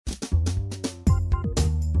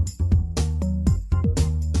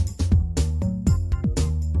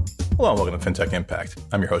Hello and welcome to FinTech Impact.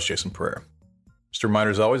 I'm your host, Jason Pereira. Just a reminder,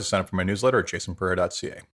 as always, to sign up for my newsletter at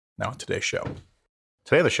jasonpereira.ca. Now on today's show.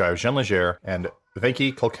 Today on the show, I have Jen Legere and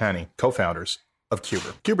Venki Kulkarni, co-founders of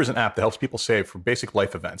Cuber. Cuber is an app that helps people save for basic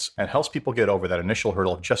life events and helps people get over that initial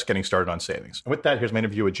hurdle of just getting started on savings. And with that, here's my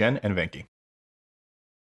interview with Jen and Venki.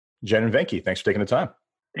 Jen and Venki, thanks for taking the time.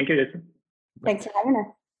 Thank you, Jason. Thanks for having us.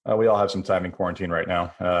 We all have some time in quarantine right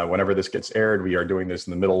now. Whenever this gets aired, we are doing this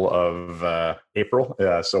in the middle of April,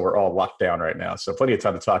 so we're all locked down right now. So plenty of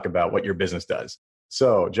time to talk about what your business does.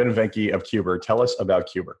 So Jen and Venki of Cuber, tell us about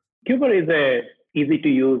Cuber. Cuber is a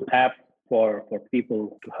easy-to-use app for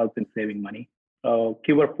people to help in saving money.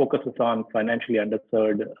 Cuber focuses on financially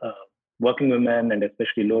underserved working women and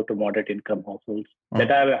especially low to moderate income households that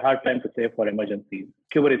have a hard time to save for emergencies.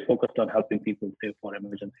 Cuber is focused on helping people save for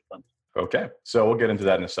emergency funds. Okay, so we'll get into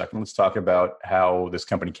that in a second. Let's talk about how this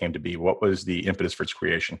company came to be. What was the impetus for its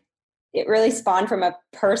creation? It really spawned from a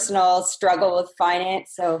personal struggle with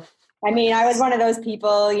finance. So, I was one of those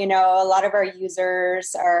people, a lot of our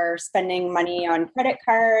users are spending money on credit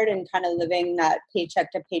card and kind of living that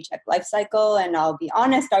paycheck to paycheck life cycle. And I'll be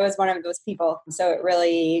honest, I was one of those people. So it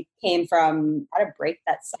really came from how to break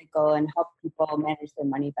that cycle and help people manage their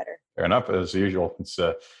money better. Fair enough. As usual, it's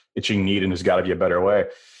an itching need and there's got to be a better way.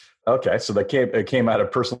 Okay, so it came out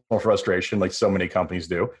of personal frustration like so many companies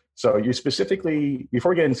do. So you specifically,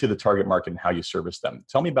 before we get into the target market and how you service them,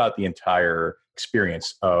 tell me about the entire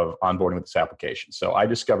experience of onboarding with this application. So I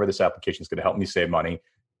discovered this application is going to help me save money,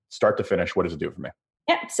 start to finish. What does it do for me?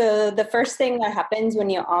 Yeah, so the first thing that happens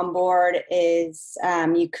when you onboard is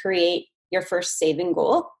you create your first saving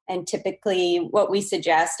goal. And typically what we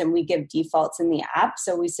suggest, and we give defaults in the app,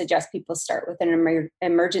 so we suggest people start with an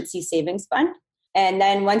emergency savings fund. And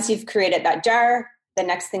then once you've created that jar, the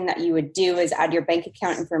next thing that you would do is add your bank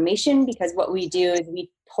account information, because what we do is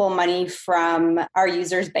we pull money from our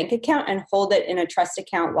user's bank account and hold it in a trust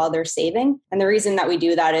account while they're saving. And the reason that we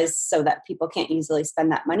do that is so that people can't easily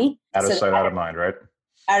spend that money. Out of sight, out of mind, right?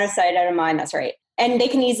 Out of sight, out of mind, that's right. And they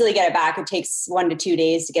can easily get it back. It takes 1 to 2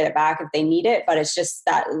 days to get it back if they need it, but it's just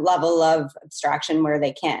that level of abstraction where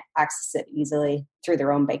they can't access it easily through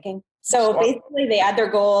their own banking. So basically they add their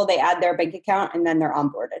goal, they add their bank account, and then they're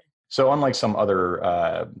onboarded. So unlike some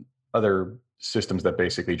other systems that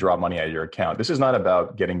basically draw money out of your account, this is not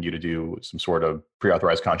about getting you to do some sort of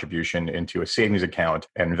pre-authorized contribution into a savings account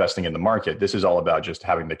and investing in the market. This is all about just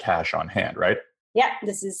having the cash on hand, right? Yeah,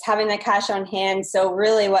 this is having the cash on hand. So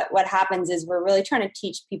really what happens is we're really trying to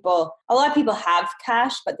teach people, a lot of people have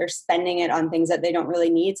cash, but they're spending it on things that they don't really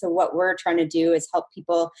need. So what we're trying to do is help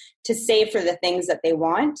people to save for the things that they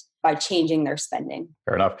want by changing their spending.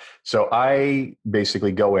 Fair enough. So I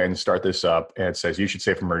basically go in, start this up, and it says you should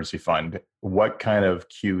save for emergency fund. What kind of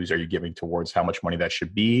cues are you giving towards how much money that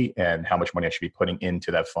should be and how much money I should be putting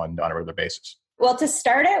into that fund on a regular basis? Well, to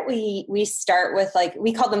start it, we start with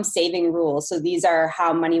we call them saving rules. So these are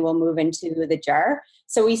how money will move into the jar.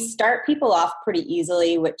 So we start people off pretty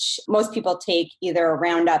easily, which most people take either a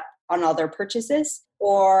roundup on all their purchases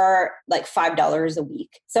or like $5 a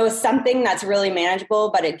week. So it's something that's really manageable,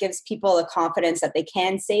 but it gives people the confidence that they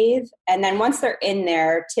can save. And then once they're in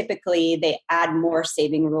there, typically they add more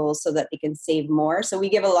saving rules so that they can save more. So we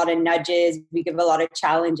give a lot of nudges, we give a lot of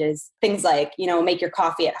challenges, things like, make your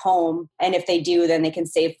coffee at home. And if they do, then they can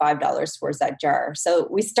save $5 towards that jar. So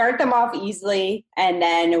we start them off easily, and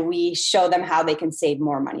then we show them how they can save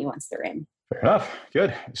more money once they're in. Fair enough.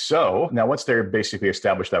 Good. So now once they're basically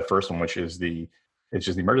established that first one, which is it's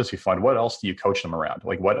just the emergency fund, what else do you coach them around?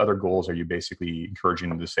 Like what other goals are you basically encouraging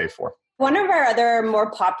them to save for? One of our other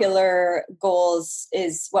more popular goals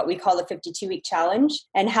is what we call the 52-week challenge.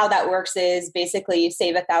 And how that works is basically you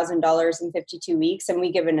save $1,000 in 52 weeks and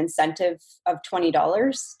we give an incentive of $20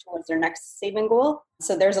 towards their next saving goal.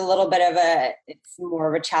 So there's a little bit of it's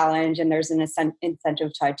more of a challenge and there's an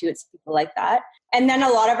incentive tied to it. So people like that. And then a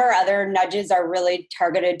lot of our other nudges are really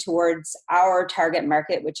targeted towards our target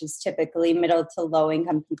market, which is typically middle to low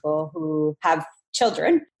income people who have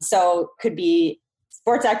children. So could be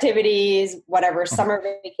sports activities, whatever summer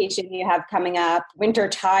vacation you have coming up, winter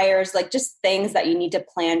tires, like just things that you need to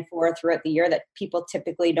plan for throughout the year that people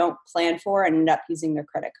typically don't plan for and end up using their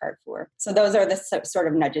credit card for. So those are the sort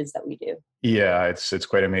of nudges that we do. Yeah, it's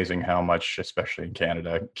quite amazing how much, especially in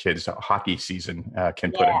Canada, kids' hockey season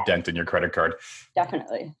can put a dent in your credit card.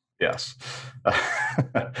 Definitely. Yes.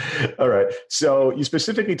 All right. So you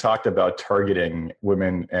specifically talked about targeting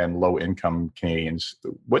women and low-income Canadians.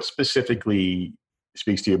 What specifically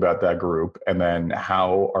speaks to you about that group? And then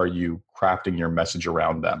how are you crafting your message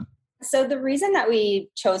around them? So the reason that we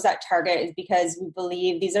chose that target is because we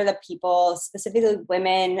believe these are the people, specifically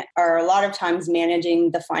women, are a lot of times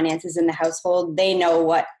managing the finances in the household. They know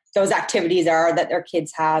what those activities are that their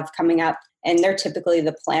kids have coming up, and they're typically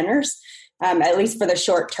the planners, at least for the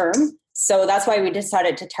short term. So that's why we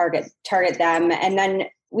decided to target them. And then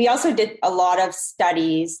we also did a lot of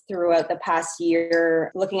studies throughout the past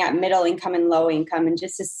year looking at middle income and low income, and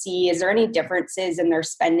just to see, is there any differences in their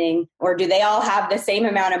spending, or do they all have the same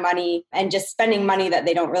amount of money and just spending money that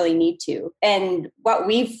they don't really need to? And what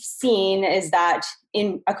we've seen is that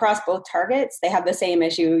across both targets, they have the same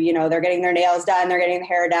issue. You know, they're getting their nails done, they're getting their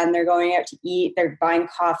hair done, they're going out to eat, they're buying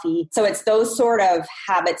coffee. So it's those sort of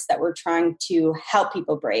habits that we're trying to help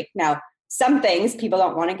people break. Now, some things people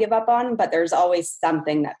don't want to give up on, but there's always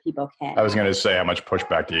something that people can. I was going to say, how much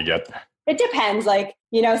pushback do you get? It depends. Like,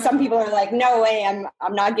 you know, some people are like, no way,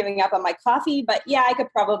 I'm not giving up on my coffee, but yeah, I could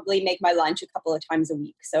probably make my lunch a couple of times a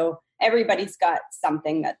week. So everybody's got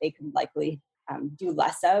something that they could likely do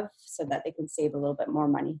less of so that they can save a little bit more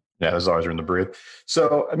money. Yeah, there's always room to breathe.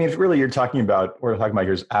 So, I mean, really, we're talking about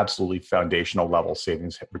here is absolutely foundational level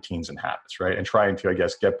savings routines and habits, right? And trying to, I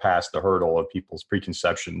guess, get past the hurdle of people's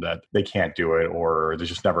preconception that they can't do it or there's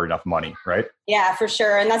just never enough money, right? Yeah, for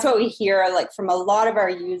sure. And that's what we hear, like, from a lot of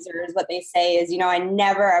our users. What they say is, you know, I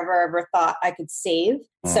never, ever thought I could save.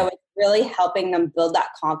 So it's really helping them build that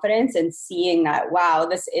confidence and seeing that, wow,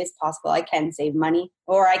 this is possible. I can save money,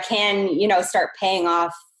 or I can, you know, start paying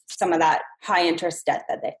off some of that high interest debt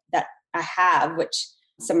that I have, which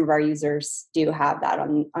some of our users do have that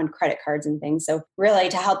on credit cards and things. So really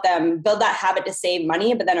to help them build that habit to save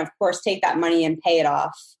money, but then of course take that money and pay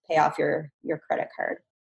off your credit card.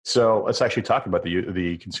 So let's actually talk about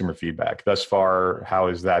the consumer feedback thus far. How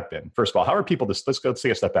has that been? First of all, how are people, let's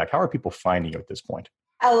take a step back. How are people finding you at this point?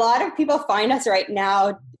 A lot of people find us right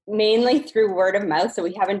now mainly through word of mouth. So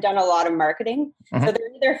we haven't done a lot of marketing. Mm-hmm. So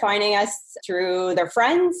they're either finding us through their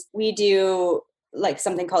friends. We do like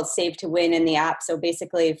something called Save to Win in the app. So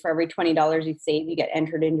basically for every $20 you save, you get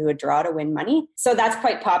entered into a draw to win money. So that's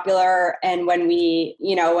quite popular. And when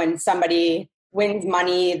when somebody wins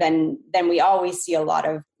money, then we always see a lot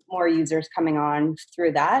of more users coming on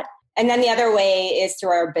through that. And then the other way is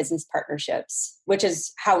through our business partnerships, which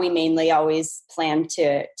is how we mainly always plan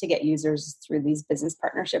to get users through these business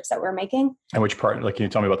partnerships that we're making. And which can you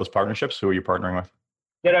tell me about those partnerships? Who are you partnering with?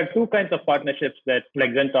 There are two kinds of partnerships that,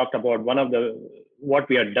 like Jen talked about. One of what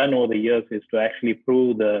we have done over the years is to actually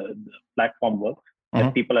prove the platform works. Mm-hmm.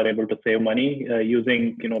 That people are able to save money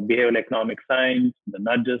using, behavioral economic science, the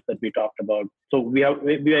nudges that we talked about. So we are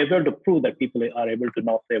able to prove that people are able to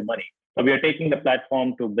now save money. So we are taking the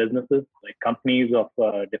platform to businesses, like companies of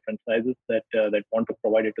different sizes that want to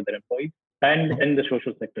provide it to their employees. And in the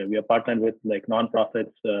social sector, we are partnered with like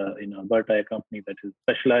nonprofits in Alberta, a company that is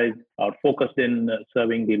specialized or focused in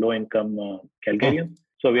serving the low-income Calgarians.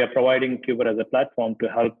 So we are providing Qber as a platform to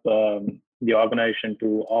help the organization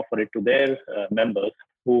to offer it to their members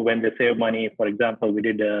who, when they save money, for example, we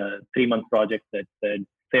did a 3-month project that said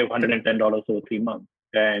save $110 over 3 months.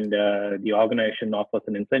 And the organization offers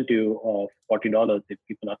an incentive of $40 if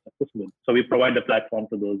people are successful. So we provide the platform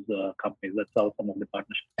to those companies. That's how some of the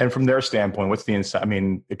partnerships. And from their standpoint, what's the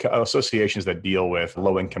associations that deal with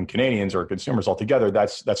low-income Canadians or consumers altogether,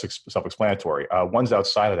 that's self-explanatory. Ones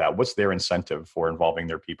outside of that, what's their incentive for involving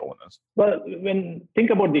their people in this? Well, when think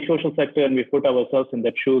about the social sector and we put ourselves in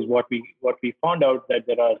that shoes, what we found out that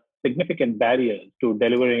there are significant barriers to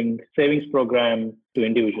delivering savings program to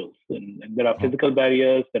individuals. And there are physical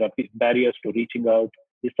barriers, there are barriers to reaching out.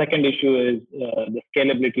 The second issue is the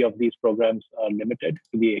scalability of these programs are limited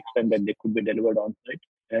to the extent that they could be delivered on site.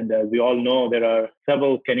 And as we all know, there are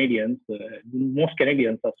several Canadians, most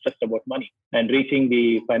Canadians are stressed about money. And reaching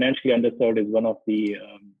the financially underserved is one of the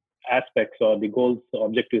aspects or the goals or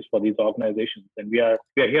objectives for these organizations. And we are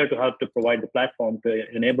here to help to provide the platform to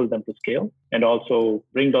enable them to scale and also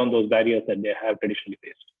bring down those barriers that they have traditionally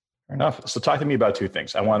faced. Fair enough. So talk to me about two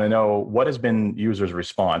things. I want to know what has been users'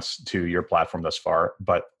 response to your platform thus far,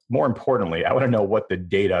 but more importantly, I want to know what the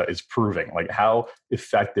data is proving. Like, how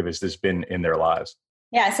effective has this been in their lives?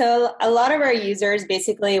 Yeah, so a lot of our users,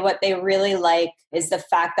 basically what they really like is the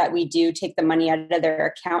fact that we do take the money out of their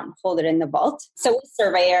account and hold it in the vault. So we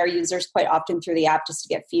survey our users quite often through the app just to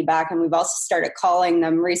get feedback. And we've also started calling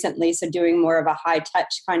them recently. So doing more of a high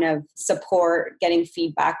touch kind of support, getting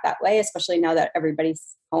feedback that way, especially now that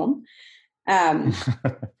everybody's home. Fair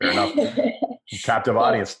enough. Captive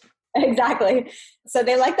audience. Exactly. So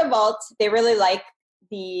they like the vault. They really like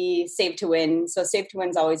the Save to Win. So Save to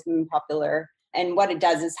Win's always been popular. And what it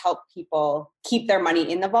does is help people keep their money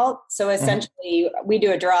in the vault. So essentially, we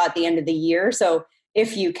do a draw at the end of the year. So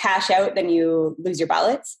if you cash out, then you lose your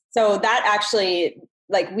ballots. So that actually,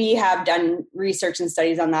 like, we have done research and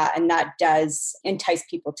studies on that, and that does entice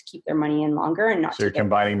people to keep their money in longer and not. So you're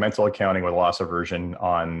combining mental accounting with loss aversion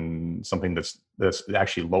on something that's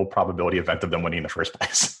actually low probability event of them winning in the first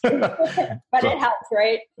place. But it helps,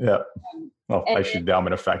 right? Yeah. Well, actually,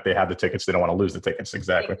 endowment effect. They have the tickets. They don't want to lose the tickets.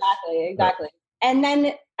 Exactly. Exactly. Yeah. And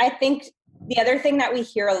then I think the other thing that we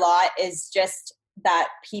hear a lot is just that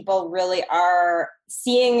people really are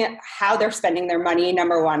seeing how they're spending their money.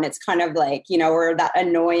 Number one, it's kind of like, we're that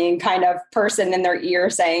annoying kind of person in their ear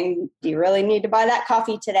saying, do you really need to buy that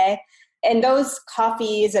coffee today? And those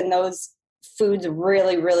coffees and those foods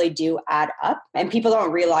really, really do add up. And people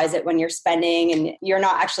don't realize it when you're spending and you're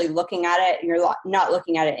not actually looking at it. You're not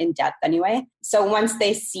looking at it in depth anyway. So once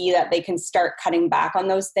they see that they can start cutting back on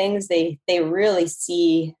those things, they really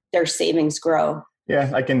see their savings grow. Yeah,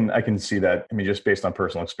 I can see that. I mean, just based on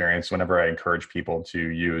personal experience, whenever I encourage people to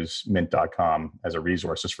use mint.com as a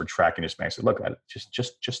resource just for tracking this, I say, look,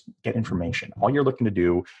 just get information. All you're looking to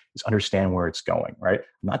do is understand where it's going, right?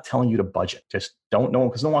 I'm not telling you to budget. Just don't know,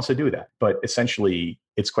 because no one wants to do that. But essentially,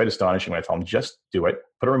 it's quite astonishing when I tell them, just do it.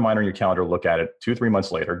 Put a reminder in your calendar, look at it 2-3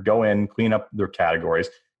 months later, go in, clean up their categories.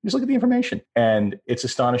 Just look at the information. And it's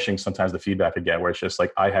astonishing sometimes the feedback I get where it's just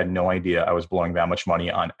like, I had no idea I was blowing that much money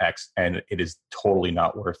on X and it is totally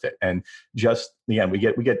not worth it. And just, again, we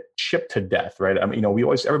get chipped to death, right? I mean,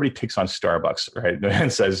 everybody picks on Starbucks, right?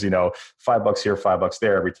 And says, $5 here, $5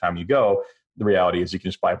 there every time you go. The reality is you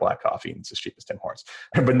can just buy black coffee and it's as cheap as Tim Hortons,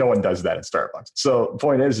 but no one does that at Starbucks. So the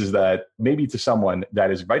point is that maybe to someone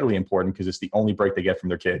that is vitally important because it's the only break they get from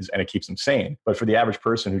their kids and it keeps them sane. But for the average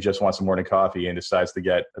person who just wants a morning coffee and decides to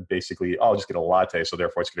get basically, I'll just get a latte, so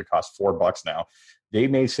therefore it's going to cost $4 now. They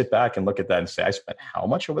may sit back and look at that and say, I spent how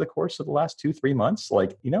much over the course of the last 2-3 months?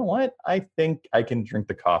 Like, you know what? I think I can drink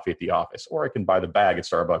the coffee at the office, or I can buy the bag at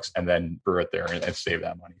Starbucks and then brew it there and save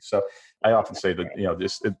that money. So I often say that,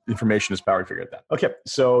 this information is power. Figure it out. Okay.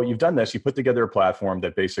 So you've done this. You put together a platform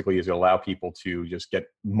that basically is going to allow people to just get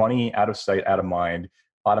money out of sight, out of mind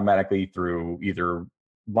automatically through either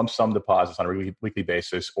lump sum deposits on a weekly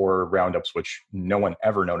basis or roundups, which no one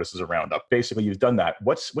ever notices a roundup. Basically, you've done that.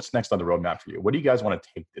 What's next on the roadmap for you? What do you guys want to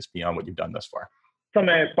take this beyond what you've done thus far? From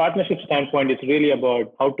a partnership standpoint, it's really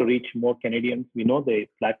about how to reach more Canadians. We know the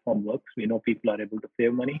platform works. We know people are able to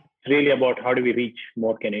save money. It's really about how do we reach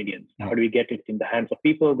more Canadians? How do we get it in the hands of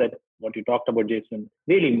people? That what you talked about, Jason,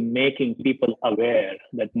 really making people aware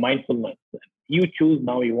that mindfulness, you choose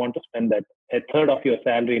now you want to spend that a third of your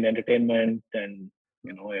salary in entertainment and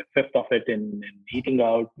a fifth of it in eating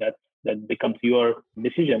out. That becomes your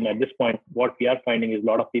decision. At this point, what we are finding is a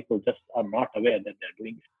lot of people just are not aware that they're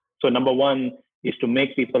doing it. So number one is to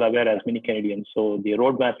make people aware as many Canadians. So the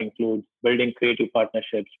roadmap includes building creative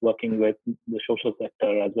partnerships, working with the social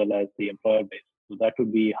sector as well as the employer base. So that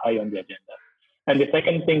would be high on the agenda. And the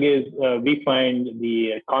second thing is we find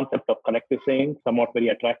the concept of collective saving somewhat very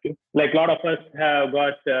attractive. Like a lot of us have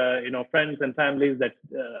got, friends and families that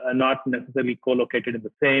are not necessarily co-located in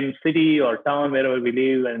the same city or town wherever we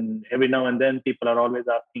live. And every now and then people are always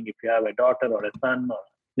asking if you have a daughter or a son or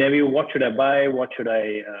nephew, what should I buy? What should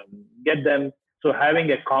I get them? So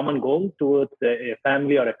having a common goal towards a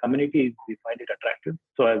family or a community, we find it attractive.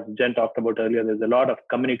 So as Jen talked about earlier, there's a lot of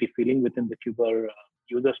community feeling within the Cuber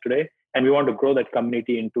users today. And we want to grow that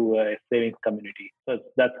community into a savings community. So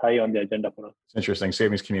that's high on the agenda for us. It's interesting.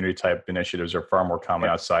 Savings community type initiatives are far more common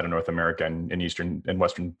outside of North America and in Eastern and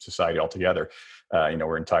Western society altogether.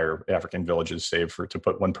 Where entire African villages save to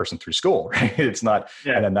put one person through school, right? It's not,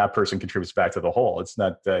 and then that person contributes back to the whole. It's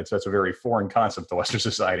not, that's a very foreign concept to Western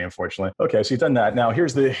society, unfortunately. Okay, so you've done that. Now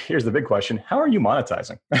here's the big question. How are you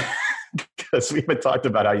monetizing? Because we haven't talked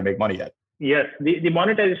about how you make money yet. Yes, the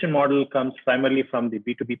monetization model comes primarily from the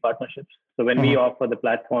B2B partnerships. So when we offer the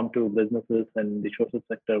platform to businesses and the social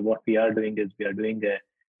sector, what we are doing is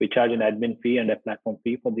we charge an admin fee and a platform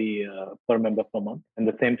fee for the per member per month. And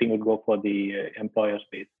the same thing would go for the employer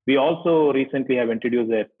space. We also recently have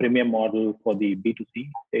introduced a premium model for the B2C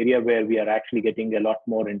area where we are actually getting a lot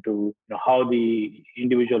more into how the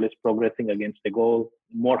individual is progressing against the goal,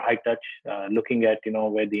 more high touch, looking at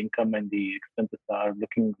where the income and the expenses are,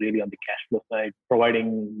 looking really on the cash flow side,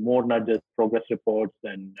 providing more nudges, progress reports,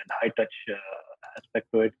 and high touch aspect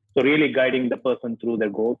to it. So really guiding the person through their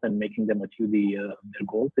goals and making them achieve their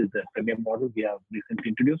goals is the premium model we have recently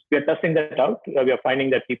introduced. We are testing that out. We are finding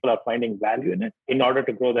that people are finding value in it. In order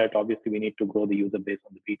to grow that, obviously we need to grow the user base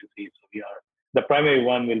on the B2C. So the primary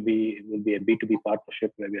one will be a B2B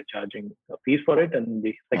partnership where we are charging fees for it, and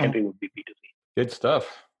the secondary would be B2C. Good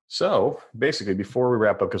stuff. So basically, before we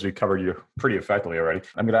wrap up, because we covered you pretty effectively already,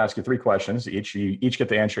 I'm going to ask you 3 questions. You each get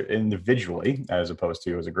to answer individually as opposed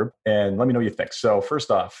to as a group. And let me know what you think. So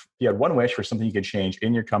first off, if you had one wish for something you could change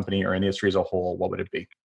in your company or in the industry as a whole, what would it be?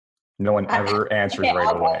 No one ever answers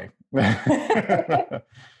right away.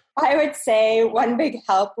 I would say one big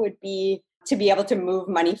help would be to be able to move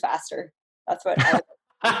money faster. That's what I would.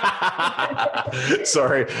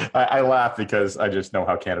 Sorry, I laugh because I just know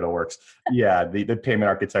how Canada works. Yeah, the payment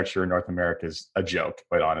architecture in North America is a joke,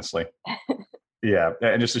 quite honestly. Yeah,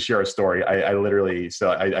 and just to share a story,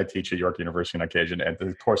 I teach at York University on occasion, and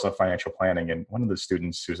the course on financial planning, and one of the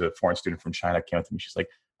students who's a foreign student from China came up to me. She's like,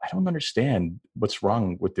 I don't understand what's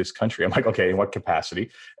wrong with this country. I'm like, okay, in what capacity?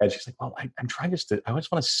 And she's like, well, I'm trying I just want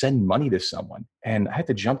to send money to someone. And I had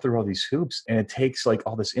to jump through all these hoops, and it takes like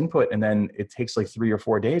all this input, and then it takes like 3 or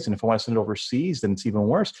 4 days. And if I want to send it overseas, then it's even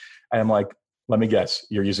worse. And I'm like, let me guess,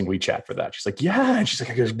 you're using WeChat for that? She's like, yeah. And she's like,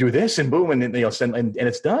 I just do this and boom, and then send, and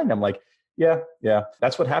it's done. I'm like, yeah.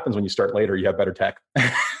 That's what happens when you start later. You have better tech.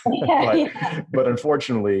 But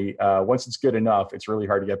unfortunately, once it's good enough, it's really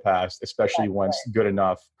hard to get past, especially once good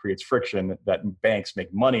enough creates friction that banks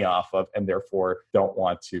make money off of and therefore don't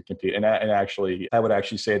want to compete. And actually, I would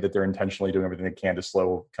actually say that they're intentionally doing everything they can to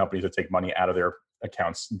slow companies that take money out of their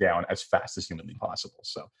accounts down as fast as humanly possible.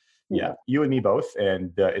 So yeah, you and me both.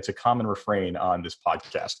 And it's a common refrain on this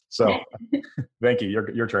podcast. So thank you.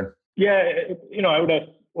 Your turn. Yeah, I would have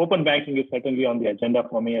open banking is certainly on the agenda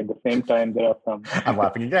for me. At the same time, there are some. I'm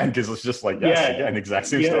laughing again because it's just like, again, exact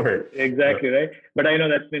same story. Exactly, right. But I know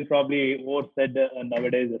that's been probably oversaid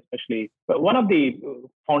nowadays, especially. But one of the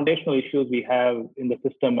foundational issues we have in the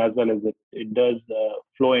system, as well as it does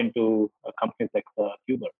flow into companies like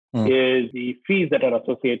Cuber, is the fees that are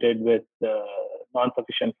associated with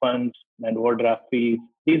non-sufficient funds and overdraft fees.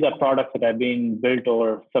 These are products that have been built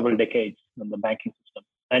over several decades in the banking system.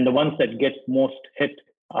 And the ones that get most hit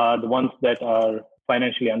are the ones that are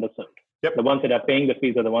financially underserved. Yep. The ones that are paying the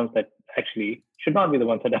fees are the ones that actually should not be the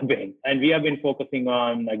ones that are paying. And we have been focusing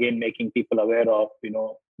on, again, making people aware of,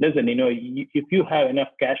 listen, if you have enough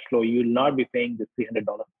cash flow, you will not be paying this $300.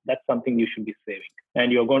 That's something you should be saving.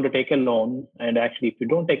 And you're going to take a loan. And actually, if you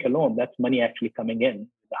don't take a loan, that's money actually coming in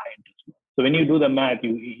with a high interest. So when you do the math,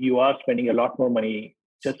 you are spending a lot more money.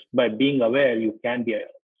 Just by being aware, you can be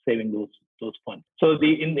saving those funds. So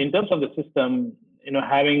in terms of the system,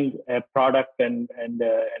 having a product and an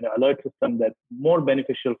alert system that's more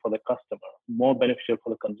beneficial for the customer, more beneficial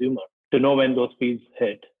for the consumer, to know when those fees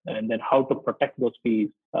hit and then how to protect those fees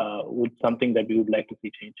would something that we would like to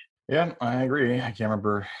see change. Yeah, I agree. I can't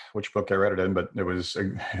remember which book I read it in, but it was,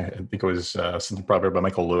 I think it was something probably by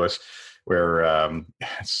Michael Lewis, where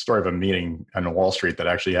it's a story of a meeting on Wall Street that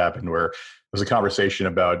actually happened where there was a conversation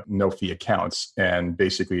about no-fee accounts. And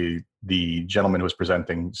basically the gentleman who was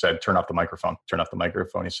presenting said, turn off the microphone.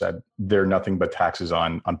 He said, they're nothing but taxes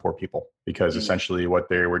on poor people. Because essentially what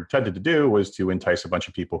they were intended to do was to entice a bunch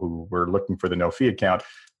of people who were looking for the no-fee account.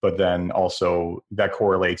 But then also that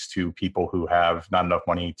correlates to people who have not enough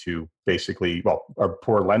money to basically, are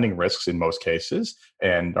poor lending risks in most cases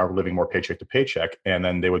and are living more paycheck to paycheck. And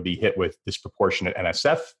then they would be hit with disproportionate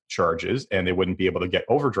NSF charges and they wouldn't be able to get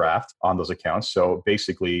overdraft on those accounts. So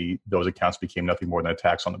basically those accounts became nothing more than a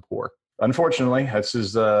tax on the poor. Unfortunately, this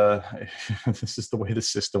is the way the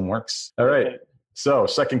system works. All right. So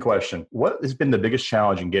second question, what has been the biggest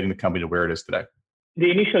challenge in getting the company to where it is today? The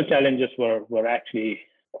initial challenges were actually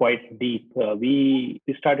quite deep. We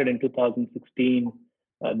started in 2016.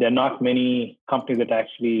 There are not many companies that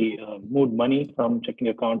actually moved money from checking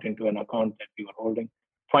account into an account that we were holding.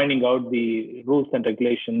 Finding out the rules and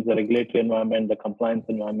regulations, the regulatory environment, the compliance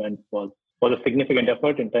environment was a significant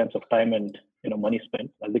effort in terms of time and money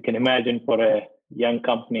spent. As you can imagine, for a young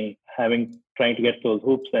company, trying to get those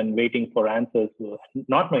hoops and waiting for answers,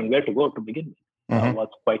 not knowing where to go to begin with. Was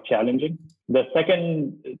quite challenging. The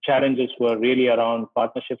second challenges were really around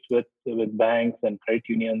partnerships with banks and credit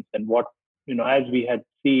unions, and as we had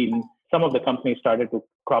seen, some of the companies started to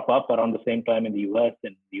crop up around the same time in the US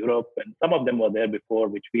and Europe, and some of them were there before,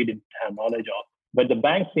 which we didn't have knowledge of. But the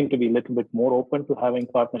banks seem to be a little bit more open to having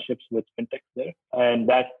partnerships with fintechs there, and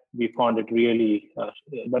that we found it really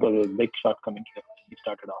that was a big shortcoming here when we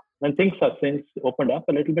started off. And things have since opened up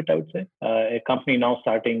a little bit, I would say. A company now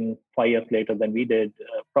starting 5 years later than we did,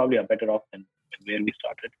 probably are better off than where we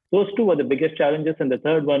started. Those two were the biggest challenges, and the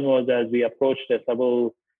third one was as we approached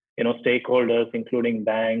several stakeholders, including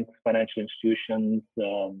banks, financial institutions,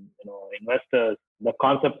 investors. The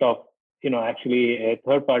concept of actually a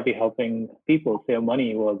third party helping people save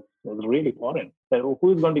money was really foreign. So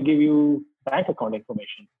who's going to give you bank account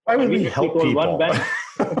information. Why would we help people? One bank.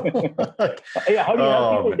 Yeah, how do you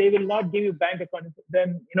help people? They will not give you bank account.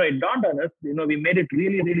 Then, it dawned on us, we made it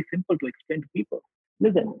really, really simple to explain to people.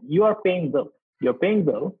 Listen, you are paying bills. You're paying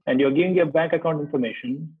bills and you're giving your bank account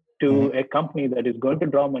information to a company that is going to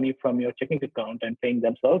draw money from your checking account and paying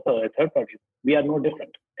themselves or a third party. We are no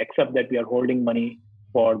different, except that we are holding money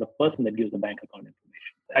for the person that gives the bank account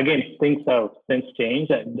information. Again, things have since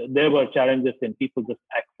changed. There were challenges in people just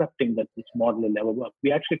accepting that this model will never work.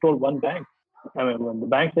 We actually told one bank, when the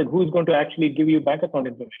bank said, who's going to actually give you bank account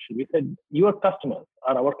information? We said, your customers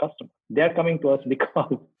are our customers. They're coming to us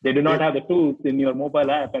because they do not have the tools in your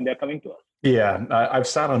mobile app and they're coming to us. Yeah, I've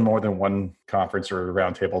sat on more than one conference or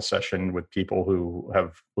roundtable session with people who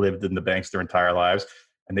have lived in the banks their entire lives,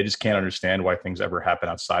 and they just can't understand why things ever happen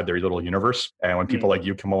outside their little universe. And when people like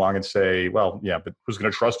you come along and say, well, yeah, but who's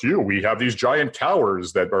going to trust you? We have these giant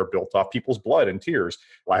towers that are built off people's blood and tears.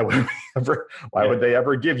 Why would they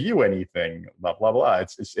ever give you anything? Blah, blah, blah.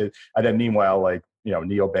 And then meanwhile,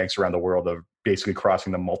 neobanks around the world are basically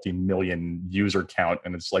crossing the multi-million user count.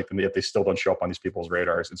 And it's like, yet they still don't show up on these people's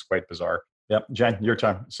radars. It's quite bizarre. Yep. Jen, your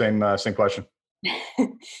time. Same question.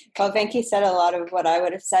 Well, Venki said a lot of what I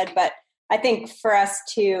would have said, but I think for us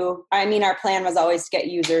too, our plan was always to get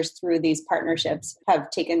users through these partnerships has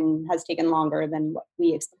taken longer than what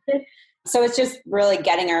we expected. So it's just really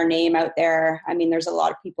getting our name out there. There's a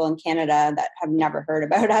lot of people in Canada that have never heard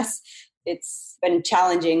about us. It's been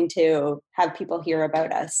challenging to have people hear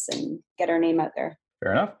about us and get our name out there.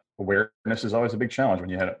 Fair enough. Awareness is always a big challenge when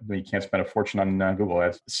you can't spend a fortune on Google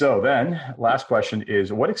ads. So then, last question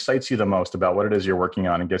is, what excites you the most about what it is you're working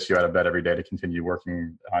on and gets you out of bed every day to continue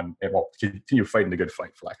working on, continue fighting the good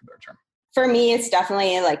fight, for lack of a better term? For me, it's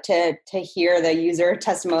definitely like to hear the user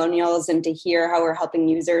testimonials and to hear how we're helping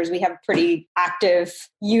users. We have a pretty active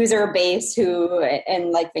user base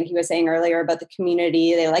and like Venki was saying earlier about the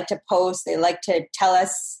community, they like to post, they like to tell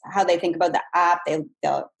us how they think about the app.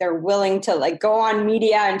 They're willing to go on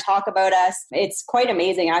media and talk about us. It's quite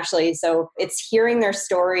amazing, actually. So it's hearing their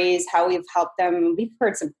stories, how we've helped them. We've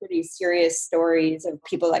heard some pretty serious stories of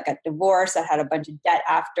people that got divorced, that had a bunch of debt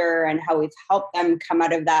after, and how we've helped them come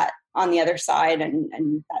out of that on the other side,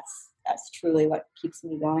 and that's truly what keeps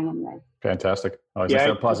me going in life. Fantastic. Always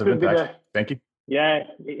a positive impact. Thank you. Yeah,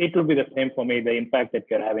 it will be the same for me. The impact that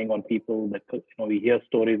you're having on people. That we hear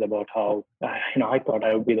stories about how I thought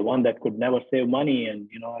I would be the one that could never save money, and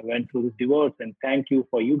I went through this divorce, and thank you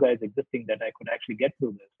for you guys existing that I could actually get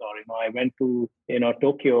through this. Or I went to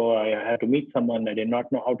Tokyo. I had to meet someone. I did not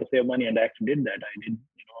know how to save money, and I actually did that. I did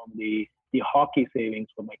the hockey savings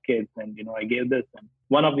for my kids, and I gave this. And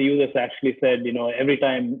one of the users actually said, every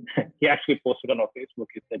time he actually posted on our Facebook,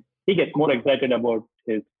 he said he gets more excited about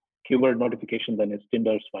his Qbert notification than his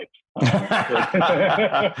Tinder swipes.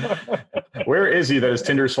 Where is he that his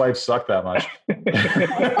Tinder swipes suck that much?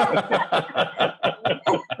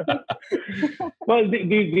 Well,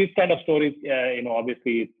 these kind of stories,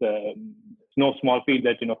 obviously it's no small feat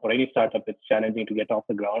that, for any startup, it's challenging to get off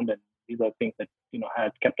the ground. And these are things that,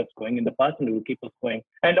 have kept us going in the past and will keep us going.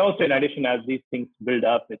 And also, in addition, as these things build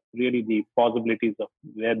up, it's really the possibilities of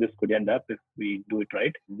where this could end up if we do it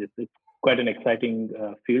right. It's quite an exciting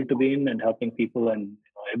field to be in, and helping people. And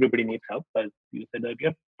everybody needs help, as you said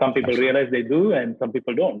earlier. Some people realize they do, and some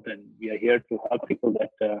people don't. And we are here to help people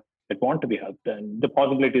that want to be helped. And the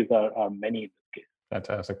possibilities are many in this case.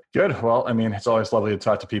 Fantastic. Good. Well, it's always lovely to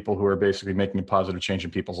talk to people who are basically making a positive change in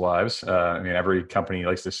people's lives. Every company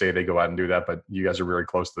likes to say they go out and do that, but you guys are really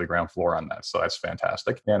close to the ground floor on that. So that's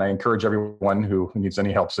fantastic. And I encourage everyone who needs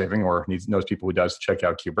any help saving or knows people who does to check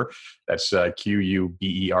out Qber. That's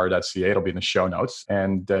QUBER.ca. It'll be in the show notes.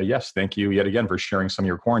 And yes, thank you yet again for sharing some of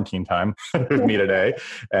your quarantine time with me today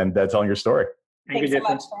and telling your story. Thanks so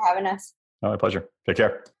much for having us. Oh, my pleasure. Take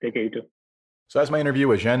care. Take care, you too. So that's my interview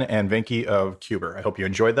with Jen and Venki of Qber. I hope you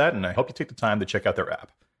enjoyed that, and I hope you take the time to check out their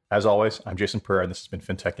app. As always, I'm Jason Pereira, and this has been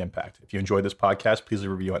FinTech Impact. If you enjoyed this podcast, please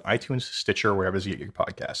leave a review on iTunes, Stitcher, wherever you get your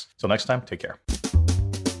podcasts. Until next time, take care.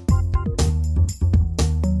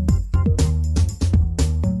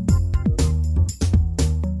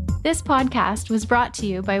 This podcast was brought to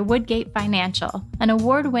you by Woodgate Financial, an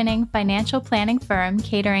award-winning financial planning firm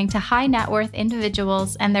catering to high net worth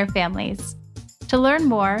individuals and their families. To learn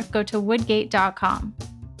more, go to woodgate.com.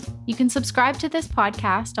 You can subscribe to this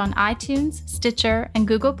podcast on iTunes, Stitcher, and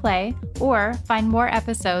Google Play, or find more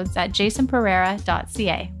episodes at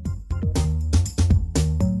jasonpereira.ca.